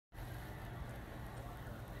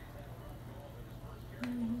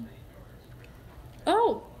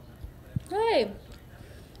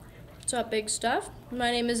What's up, big stuff?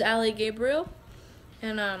 My name is Allie Gabriel,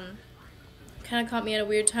 and kind of caught me at a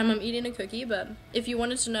weird time. I'm eating a cookie, but if you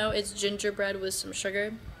wanted to know, it's gingerbread with some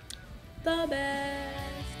sugar. The best.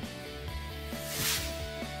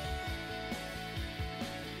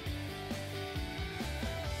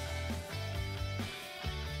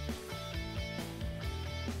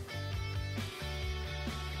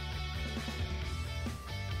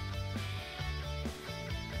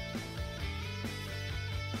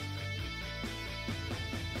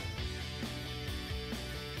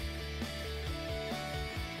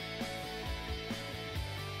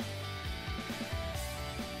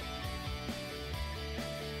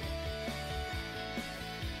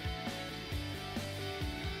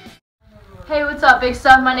 Hey, what's up, big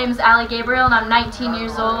stuff? My name is Allie Gabriel, and I'm 19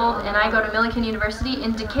 years old, and I go to Millikan University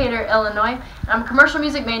in Decatur, Illinois. And I'm a commercial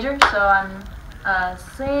music major, so I'm a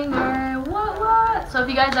singer. What? So if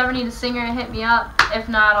you guys ever need a singer, hit me up. If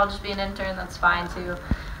not, I'll just be an intern. That's fine too.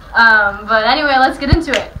 But anyway, let's get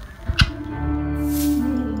into it.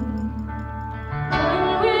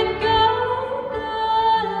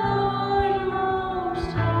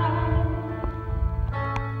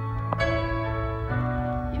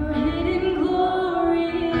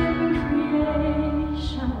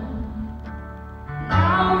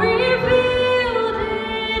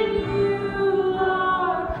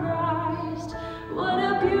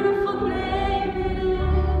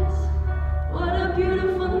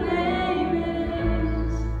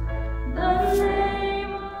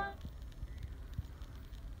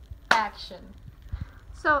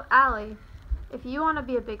 So, Allie, if you want to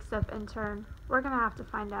be a BigStuf intern, we're going to have to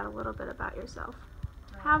find out a little bit about yourself.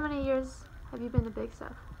 Right. How many years have you been to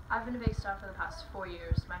BigStuf? I've been to BigStuf for the past 4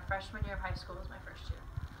 years. My freshman year of high school was my first year.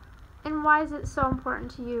 And why is it so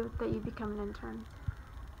important to you that you become an intern?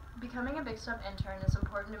 Becoming a BigStuf intern is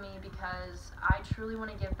important to me because I truly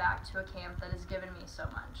want to give back to a camp that has given me so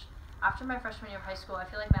much. After my freshman year of high school, I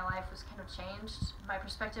feel like my life was kind of changed. My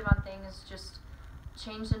perspective on things just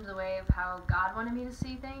changed into the way of how God wanted me to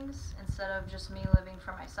see things instead of just me living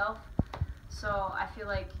for myself. So I feel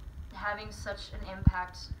like having such an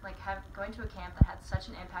impact, going to a camp that had such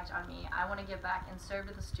an impact on me, I want to give back and serve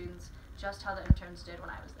to the students just how the interns did when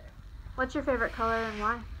I was there. What's your favorite color and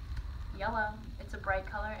why? Yellow. It's a bright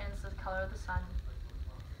color and it's the color of the sun.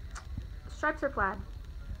 Stripes or plaid?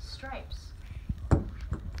 Stripes.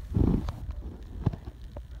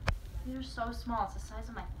 These are so small, it's the size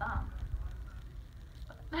of my thumb.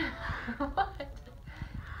 What?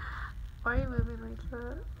 Why are you moving like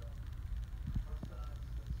that?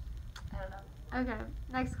 I don't know. Okay,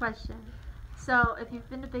 next question. So, if you've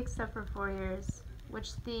been to BigStuf for 4 years,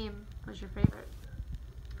 which theme was your favorite?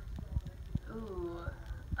 Ooh,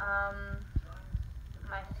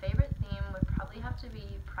 my favorite theme would probably have to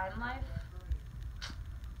be Prime Life.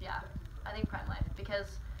 Yeah, I think Prime Life,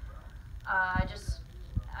 because I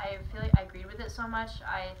feel like I agreed with it so much.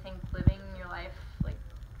 I think living your life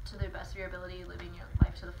to the best of your ability, living your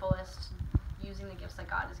life to the fullest, using the gifts that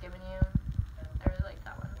God has given you. I really like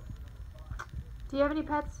that one. Do you have any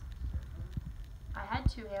pets? I had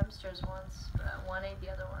 2 hamsters once, but one ate the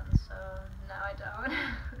other one, so now I don't.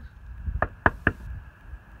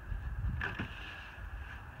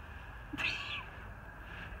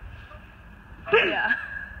 Yeah.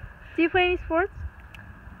 Do you play any sports?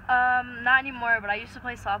 Not anymore, but I used to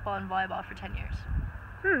play softball and volleyball for 10 years.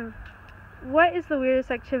 What is the weirdest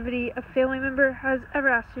activity a family member has ever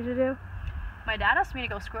asked you to do? My dad asked me to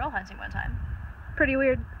go squirrel hunting one time. Pretty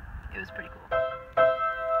weird. It was pretty cool.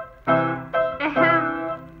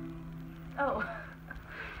 Oh.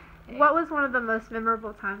 What was one of the most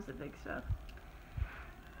memorable times at BigStuf?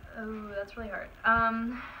 Oh, that's really hard.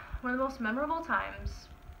 One of the most memorable times,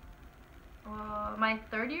 my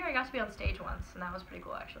 3rd year I got to be on stage once, and that was pretty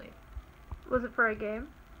cool actually. Was it for a game?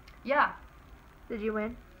 Yeah. Did you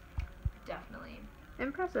win? Definitely.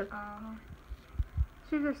 Impressive.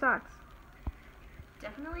 Shoes or socks?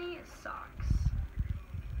 Definitely socks.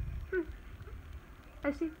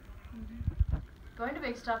 I see. Going to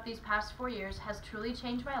BigStuf these past 4 years has truly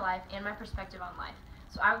changed my life and my perspective on life.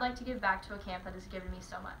 So I would like to give back to a camp that has given me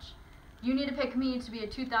so much. You need to pick me to be a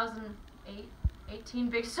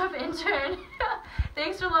 2018 BigStuf intern.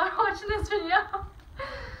 Thanks for watching this video.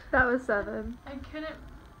 That was 7. I couldn't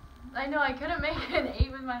make an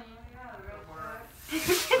 8 with my hand. You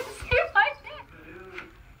can see my hand.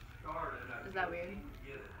 Is that weird?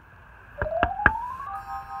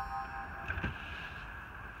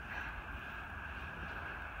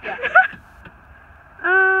 Yeah.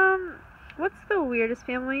 What's the weirdest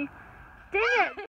family? Dang it!